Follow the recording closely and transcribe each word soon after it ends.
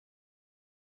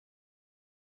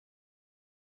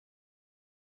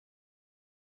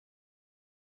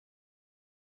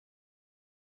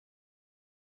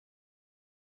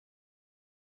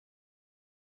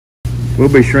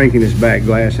We'll be shrinking this back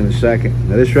glass in a second.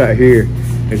 Now this right here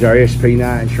is our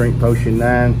SP9 Shrink Potion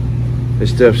 9. This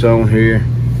stuff's on here.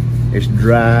 It's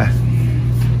dry.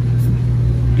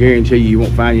 Guarantee you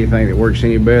won't find anything that works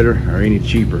any better or any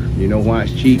cheaper. You know why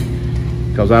it's cheap?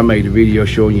 Because I made a video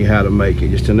showing you how to make it.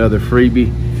 Just another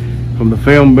freebie from the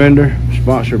Film Bender,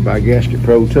 sponsored by Gasket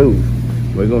Pro Tools.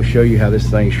 We're going to show you how this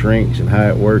thing shrinks and how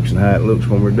it works and how it looks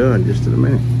when we're done just in a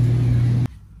minute.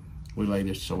 We lay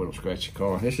this so we don't scratch the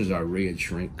car. This is our red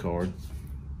shrink card.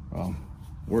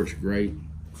 Works great.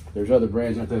 There's other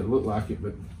brands out there that look like it,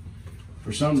 but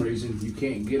for some reason you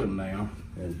can't get them now,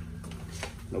 and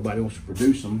nobody wants to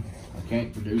produce them. I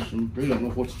can't produce them. Really don't know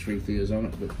what the truth is on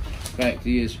it, but the fact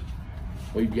is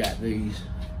we've got these,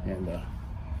 and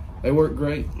they work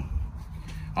great.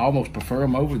 I almost prefer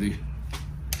them over the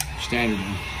standard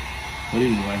one. But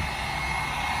anyway,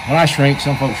 when I shrink,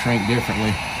 some folks shrink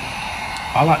differently.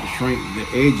 I like to shrink the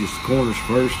edges, the corners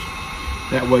first.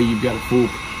 That way you've got a full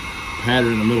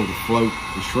pattern in the middle to float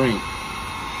to shrink.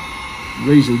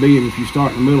 Reason being, if you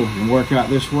start in the middle and work out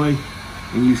this way,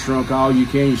 and you shrunk all you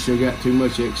can, you still got too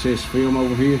much excess film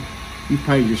over here, you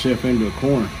painted yourself into a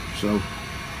corner. So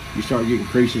you start getting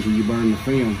creases and you burn the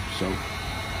film. So,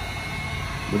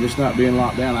 but it's not being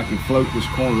locked down. I can float this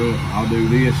corner up. I'll do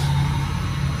this,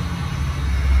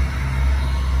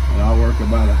 and I'll work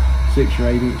about a 6 or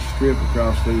 8 inch strip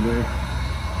across through there.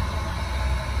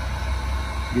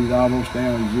 Get it almost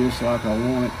down just like I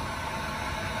want it.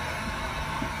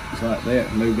 Just like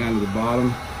that. Move down to the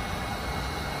bottom.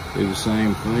 Do the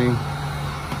same thing.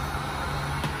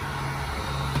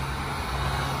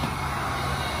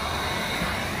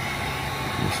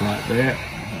 Just like that.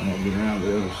 I'm gonna get around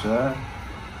the other side.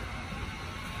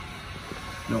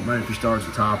 Don't matter if you start at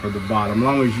the top or the bottom, as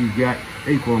long as you've got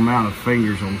equal amount of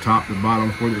fingers on top to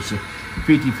bottom, whether it's a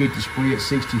 50-50 split,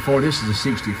 60-40. This is a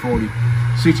 60-40.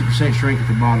 60% shrink at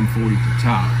the bottom, 40 at the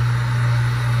top.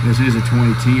 This is a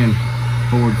 2010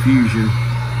 Ford Fusion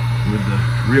with the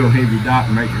real heavy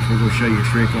dot matrix. We're gonna show you a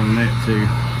trick on that too.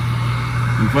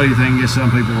 And the funny thing is,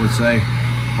 some people would say,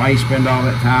 why you spend all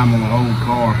that time on an old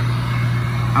car?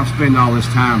 I'm spending all this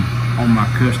time on my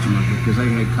customers because they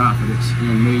had confidence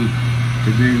in me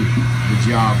to do the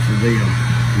job for them,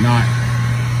 not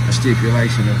a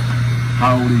stipulation of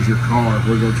how old is your car,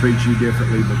 we're going to treat you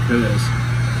differently because.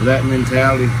 With that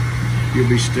mentality, you'll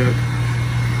be stuck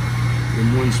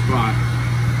in one spot.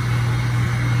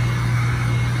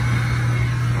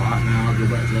 All right, now I'll go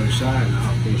back to the other side and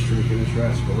I'll finish shrinking this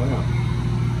rascal out.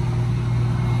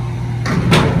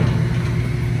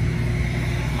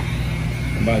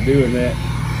 And by doing that,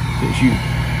 since you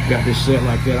got this set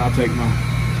like that, I'll take my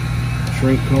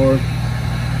shrink card.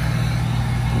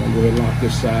 I'm gonna go ahead and lock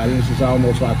this side. This is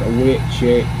almost like a wet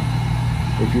check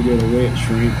if you're doing a wet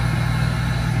shrink.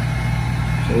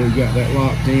 So we've got that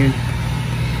locked in.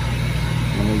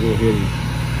 I'm gonna go ahead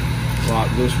and lock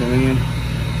this one in.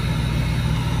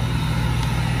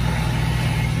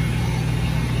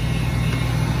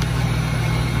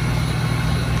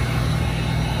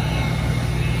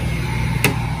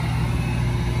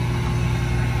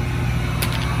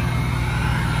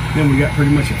 Then we got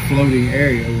pretty much a floating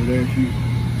area over there. If you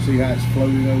see how it's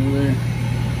floating over there.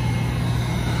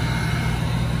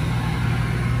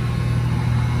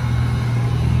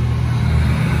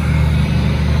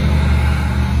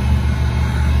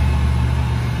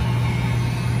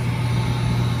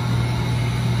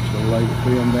 Just gonna lay the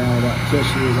film down without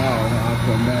touching it at all. I'll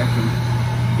come back and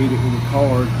heat it with a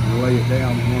card and lay it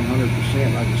down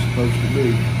 100% like it's supposed to be.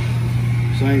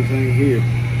 Same thing here.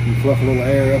 You fluff a little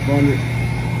air up under it.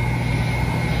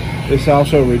 This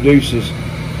also reduces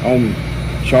on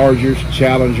Chargers,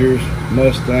 Challengers,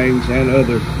 Mustangs, and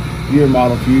other year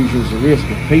model Fusions the risk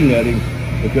of peanutting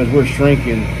because we're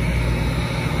shrinking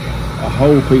a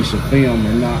whole piece of film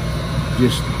and not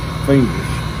just fingers.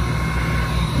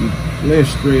 Less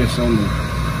stress on the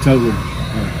total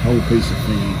whole piece of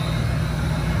film.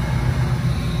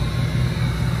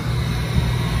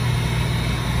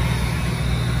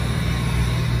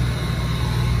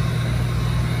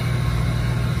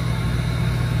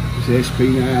 This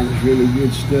SP9 is really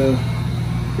good stuff.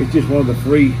 It's just one of the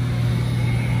free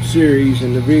series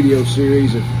and the video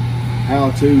series of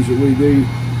how-tos that we do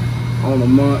on a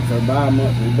month or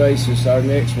bi-monthly basis. Our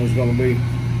next one's going to be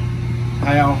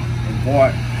how and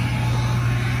what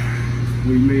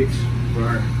we mix for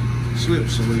our slip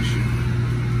solution.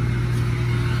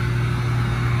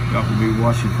 Y'all can be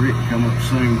watching for it to come up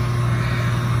soon.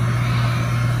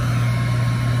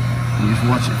 And just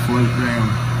watch it float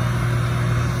down.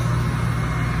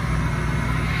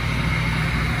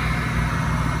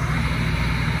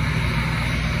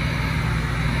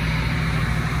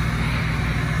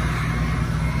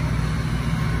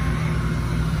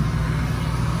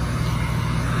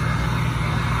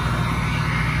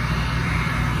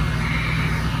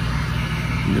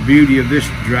 The beauty of this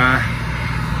dry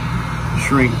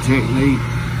shrink technique,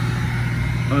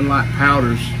 unlike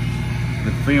powders,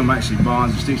 the film actually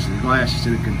bonds and sticks to the glass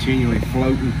instead of continually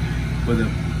floating. With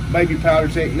a baby powder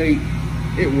technique,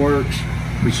 it works,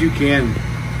 but you can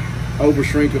over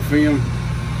shrink a film,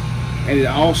 and it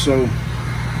also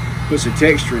puts a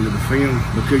texture into the film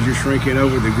because you're shrinking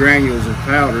over the granules of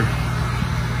powder.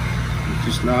 It's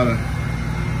just not a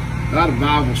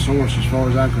viable source as far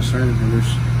as I'm concerned, and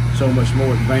there's so much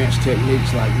more advanced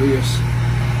techniques like this.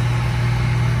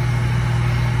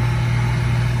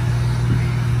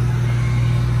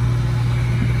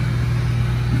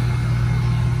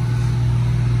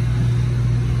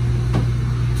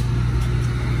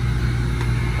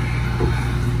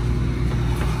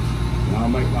 I'll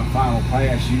make my final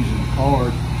pass using a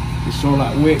card. It's sort of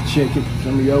like wet checking.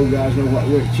 Some of you old guys know what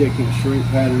wet checking shrink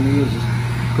pattern is.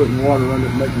 It's putting water under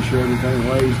it, making sure everything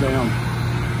lays down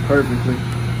perfectly.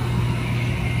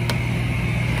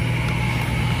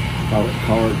 Call it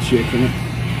card checking it.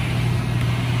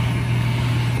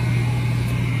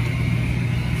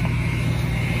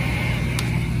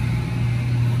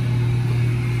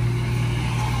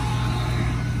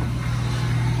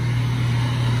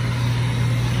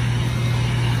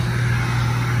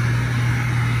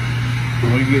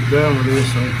 When we get done with this,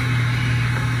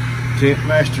 Tent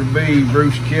Master B,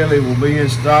 Bruce Kelly, will be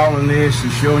installing this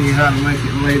and showing you how to make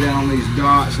it lay down these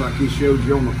dots like he showed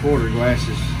you on the quarter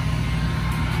glasses.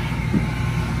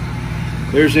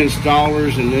 There's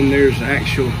installers, and then there's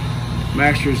actual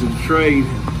masters of the trade.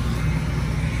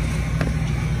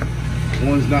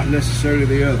 One's not necessarily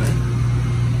the other.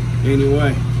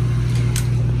 Anyway,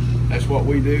 that's what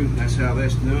we do. That's how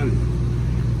that's done.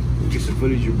 We'll get some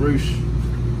footage of Bruce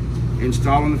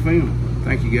installing the film.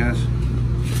 Thank you, guys.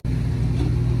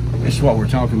 This is what we're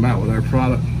talking about with our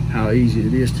product, how easy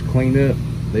it is to clean up.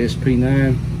 The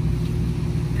SP9.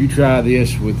 If you try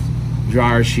this with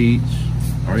dryer sheets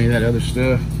or any of that other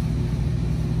stuff,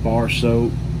 bar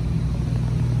soap,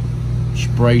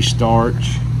 spray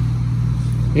starch,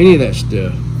 any of that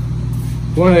stuff,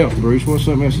 what else, Bruce? What's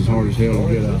something else as hard as hell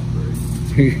to get out?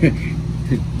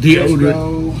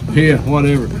 Deodorant, yeah,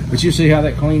 whatever. But you see how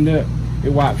that cleaned up? It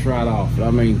wipes right off.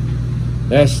 I mean,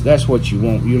 that's what you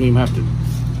want. You don't even have to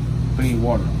put any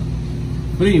water on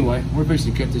it. But anyway, we're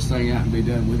fixing to cut this thing out and be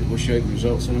done with it. We'll show you the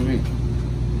results in a minute.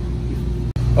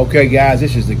 Okay, guys,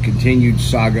 this is the continued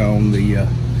saga on the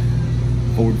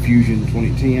Ford Fusion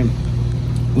 2010.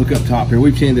 Look up top here.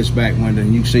 We've tinted this back window,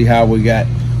 and you can see how we got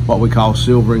what we call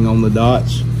silvering on the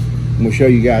dots. And we'll show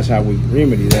you guys how we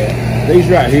remedy that. These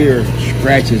right here are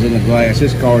scratches in the glass.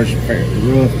 This car is fairly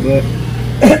rough, but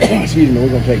excuse me, we're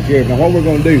going to take care of it. Now what we're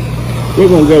going to do, we're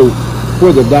going to go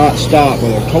where the dots stop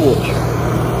with a torch.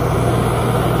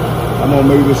 I'm going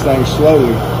to move this thing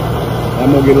slowly.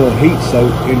 I'm going to get a little heat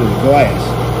soak into the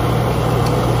glass.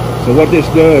 So what this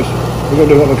does, we're going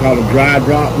to do what we call a dry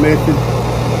drop method.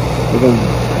 We're going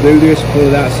to do this, put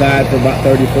it outside for about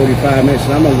 30-45 minutes,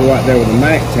 and I'm going to go out there with a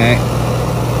Mac tack,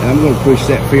 and I'm going to push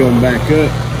that film back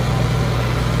up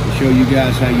and show you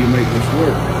guys how you make this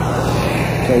work.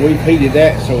 So we've heated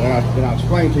that, so I'll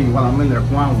explain to you while I'm in there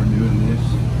while we're doing this.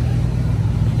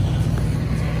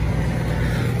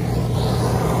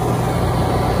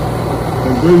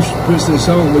 When Bruce puts this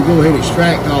on, we go ahead and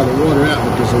extract all the water out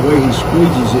because the way he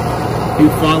squeegees it, he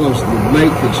follows the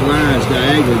matrix lines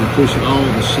diagonally to push all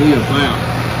the slip out.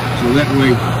 So that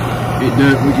way we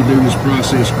can do this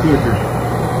process quicker.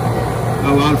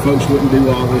 A lot of folks wouldn't do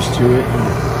all this to it,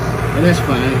 and that's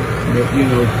fine, but you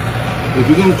know, if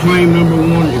you're going to claim number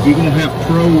one, if you're going to have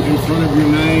pro in front of your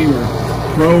name or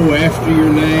pro after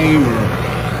your name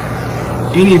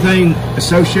or anything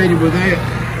associated with that,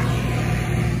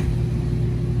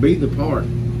 beat the part.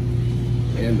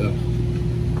 And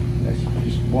that's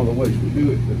just one of the ways we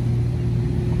do it. But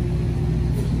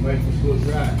make this look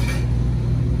right.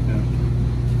 Now,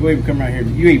 go ahead and come right here.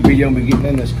 You ain't video me getting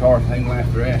in this car, thing laugh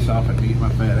their ass off at me, get my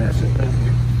fat ass up there.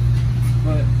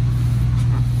 But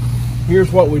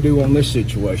here's what we do on this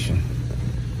situation.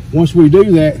 Once we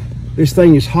do that, this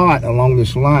thing is hot along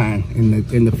this line,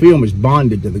 and the film is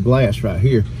bonded to the glass right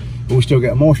here. But we still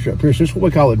got moisture up here. So this is what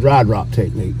we call a dry drop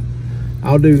technique.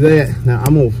 I'll do that. Now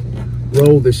I'm gonna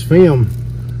roll this film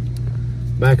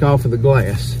back off of the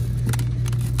glass,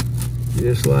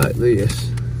 just like this.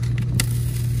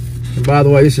 And by the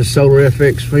way, this is Solar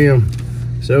FX film,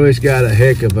 so it's got a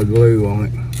heck of a glue on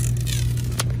it.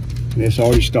 And it's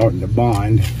already starting to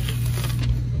bond.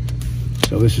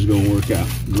 So this is going to work out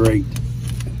great.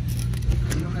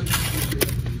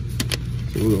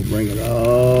 So we're going to bring it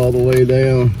all the way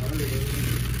down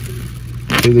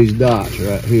to these dots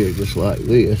right here, just like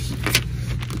this.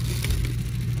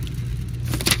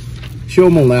 show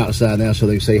them on the outside now so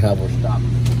they can see how we're stopping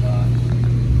the dots.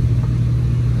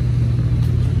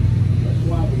 That's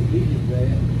why we needed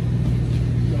that,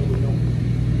 so we don't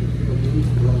release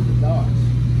below the dots.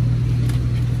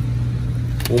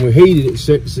 When we heated it,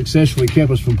 successfully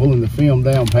kept us from pulling the film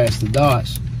down past the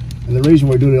dots. And the reason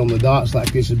we're doing it on the dots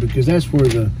like this is because that's where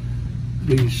the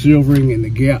silvering and the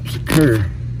gaps occur.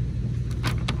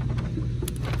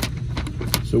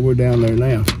 So we're down there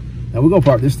now. Now we're gonna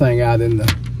park this thing out in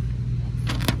the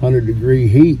 100-degree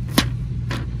heat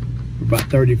for about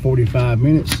 30-45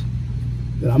 minutes.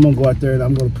 Then I'm gonna go out there and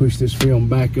I'm gonna push this film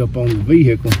back up on the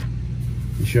vehicle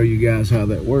and show you guys how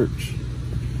that works.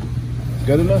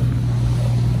 Good enough?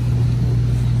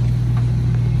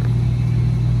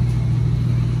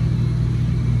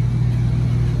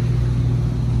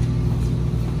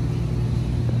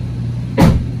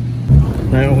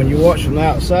 Now, when you watch from the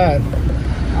outside,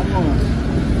 I'm going to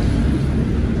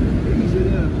ease it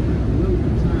up a little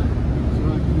bit of time, just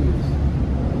like this.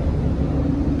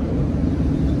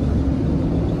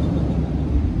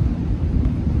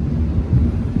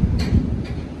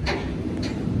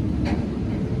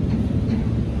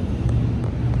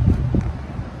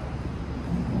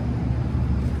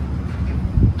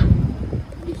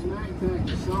 This mag tack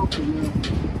is soft enough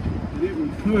that it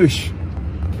would push,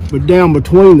 but down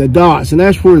between the dots, and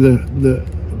that's where the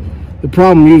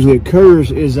problem usually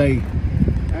occurs, is a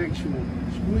actual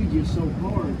squeegee is so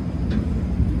hard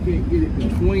you can't get it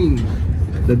between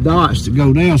the dots to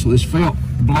go down. So this felt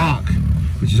block,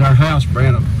 which is our house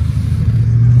brand of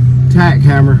tack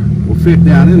hammer, will fit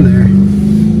down in there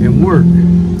and work.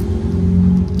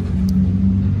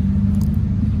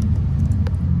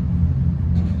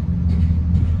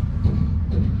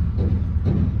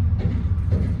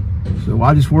 So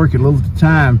I just work it a little at a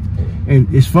time.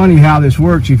 And it's funny how this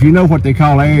works. If you know what they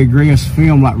call air egress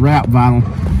film, like wrap vinyl,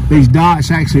 these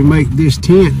dots actually make this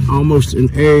tint almost an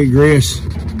air egress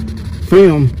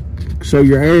film, so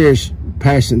your air is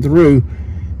passing through,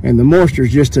 and the moisture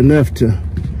is just enough to,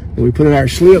 when we put in our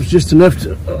slips, just enough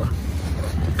to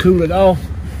cool it off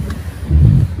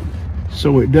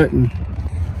so it doesn't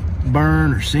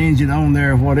burn or singe it on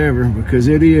there or whatever, because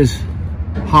it is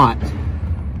hot.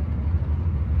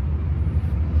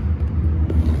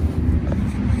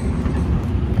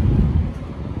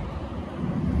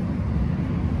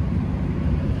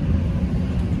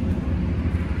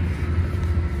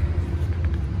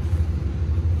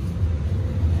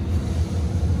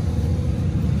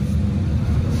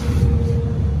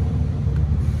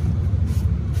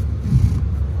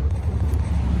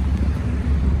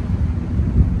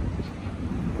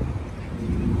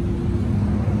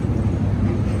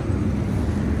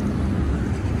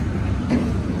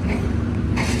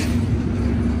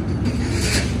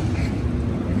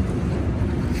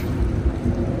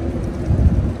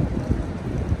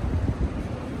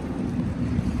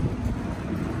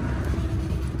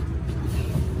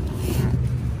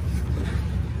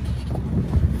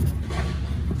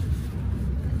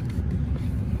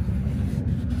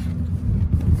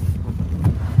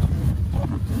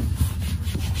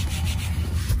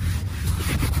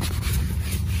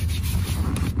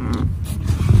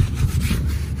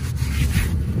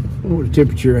 What the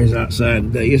temperature is outside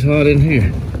today. It's hot in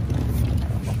here.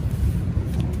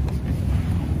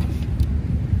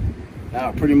 Now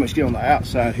I pretty much get on the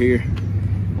outside here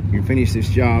and finish this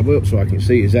job up so I can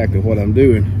see exactly what I'm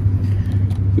doing.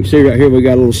 You can see right here we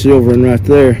got a little silvering right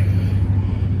there.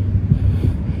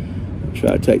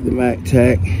 Try to take the Mac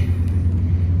tack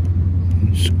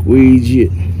and squeeze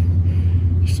it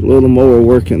just a little more,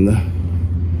 working a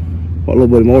little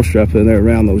bit of moisture up in there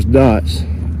around those dots.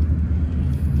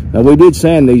 Now we did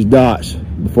sand these dots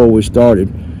before we started.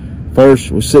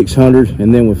 First with 600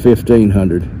 and then with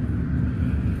 1500.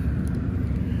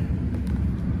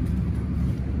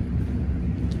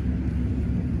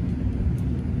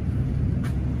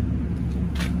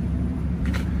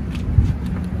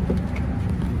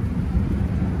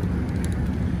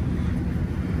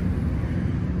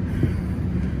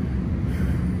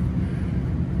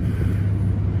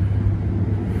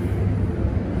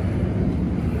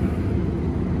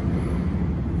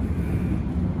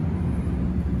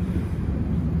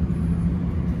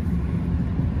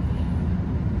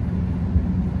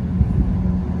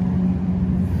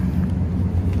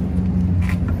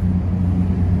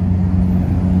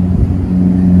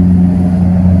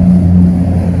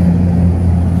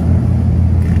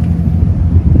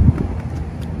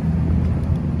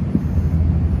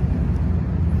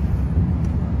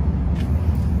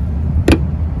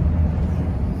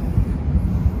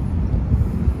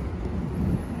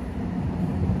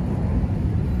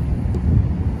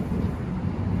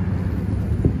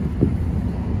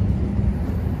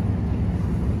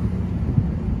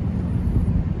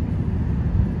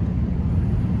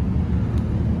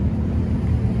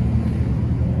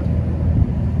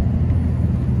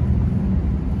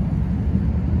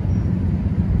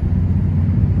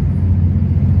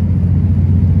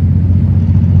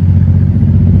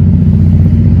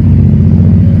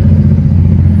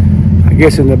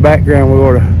 guess in the background we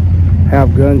ought to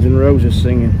have Guns N' Roses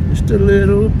singing "Just a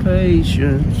Little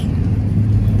Patience."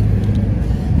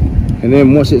 And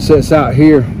then once it sets out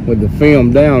here with the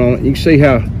film down on it, you can see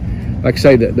how, like I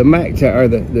say, the Mac tack or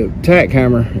the tack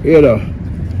hammer, it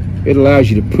allows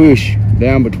you to push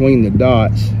down between the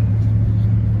dots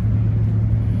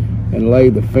and lay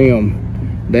the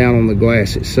film down on the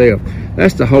glass itself.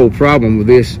 That's the whole problem with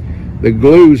this. The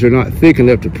glues are not thick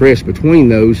enough to press between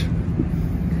those,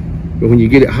 but when you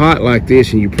get it hot like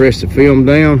this and you press the film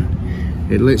down,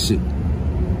 it lets it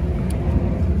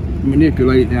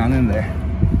manipulate it down in there.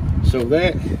 So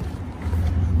that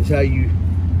is how you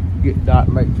get dot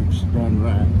matrix done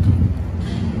right.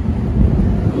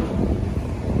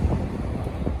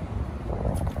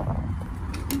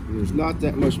 There's not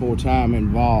that much more time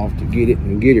involved to get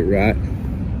it right.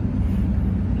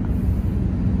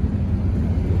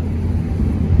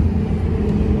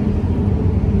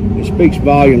 It speaks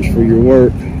volumes for your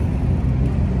work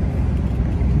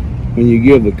when you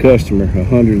give the customer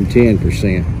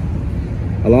 110%.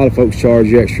 A lot of folks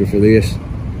charge extra for this.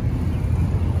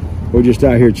 We're just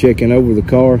out here checking over the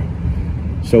car.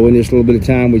 So in this little bit of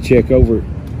time we check over it,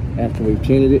 after we've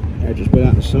tinted it, after it's been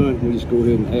out in the sun, we just go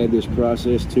ahead and add this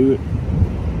process to it.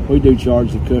 We do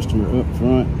charge the customer up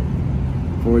front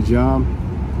for a job,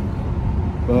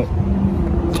 but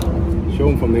show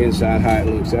them from the inside how it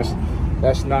looks.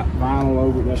 That's not vinyl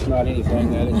over it, that's not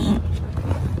anything. That is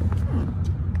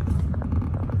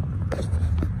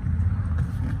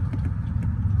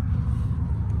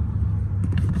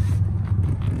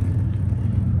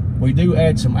we do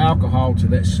add some alcohol to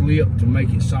that slip to make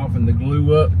it soften the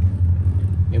glue up,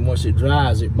 and once it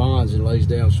dries it bonds and lays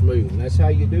down smooth, and that's how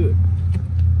you do it.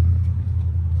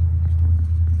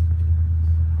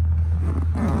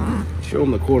 Show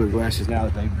them the quarter glasses now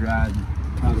that they've dried and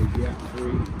how they're gap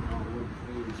free.